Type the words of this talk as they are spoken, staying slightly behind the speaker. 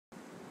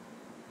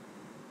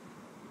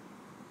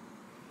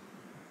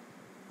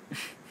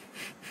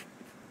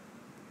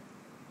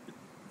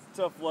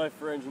tough life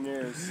for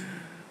engineers.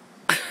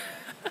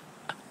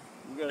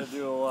 We gotta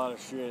do a lot of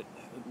shit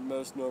that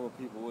most normal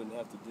people wouldn't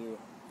have to do.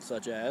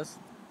 Such as?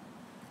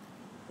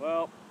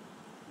 Well,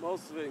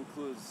 most of it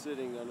includes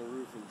sitting on the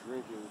roof and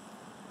drinking.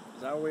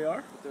 Is that where we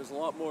are? But there's a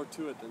lot more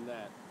to it than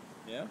that.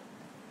 Yeah.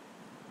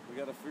 We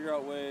gotta figure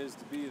out ways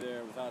to be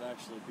there without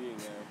actually being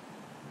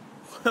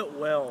there.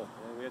 Well.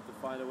 And we have to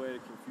find a way to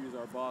confuse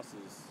our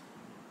bosses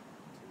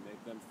to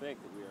make them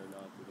think that we are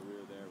not, that we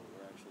are there, but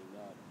we're actually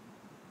not.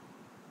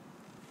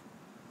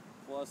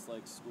 Plus,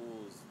 like,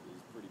 school is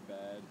pretty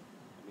bad.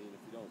 I mean, if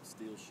you don't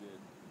steal shit,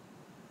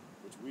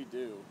 which we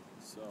do,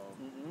 so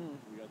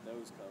we got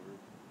those covered.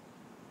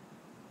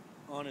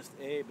 Honest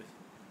Abe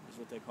is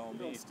what they call me.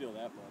 We don't steal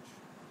that much.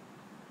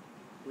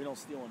 We don't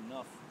steal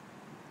enough.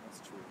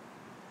 That's true.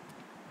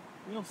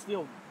 We don't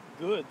steal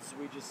goods,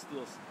 we just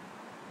steal...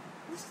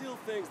 We steal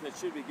things that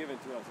should be given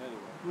to us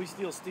anyway. We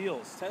steal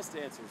steals. Test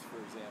answers, for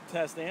example.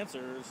 Test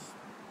answers.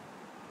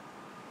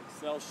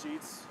 Excel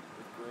sheets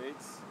with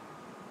grades.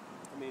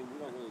 I mean, we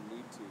don't really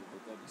need to,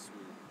 but that'd be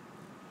sweet.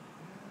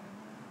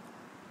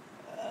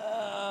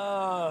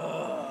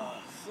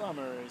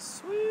 Summer is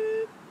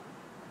sweet.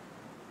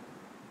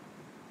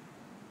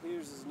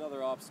 Peters is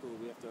another obstacle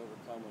we have to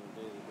overcome on a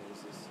daily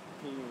basis.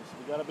 Peters,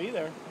 we gotta be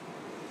there.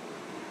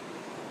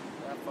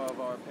 Half of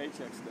our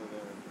paychecks go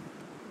there.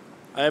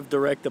 I have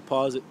direct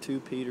deposit to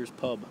Peters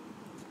Pub.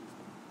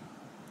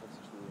 That's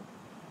true.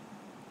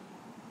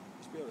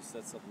 You should be able to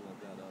set something like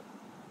that up.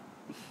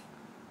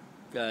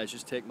 Guys,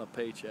 just take my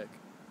paycheck.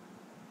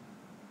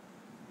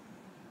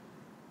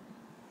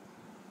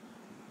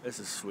 This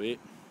is sweet.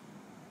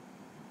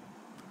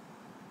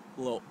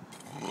 Little,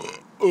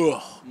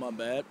 my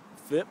bad.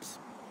 Fips,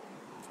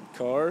 some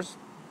cars.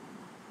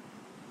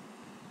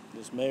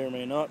 This may or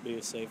may not be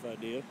a safe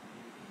idea.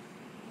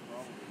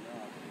 Probably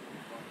not.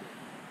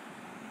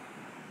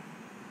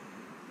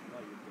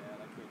 Not your dad.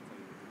 I can't tell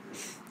you what to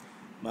do.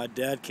 My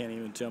dad can't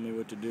even tell me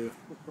what to do.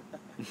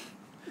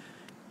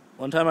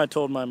 One time I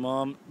told my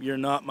mom, "You're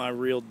not my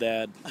real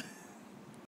dad."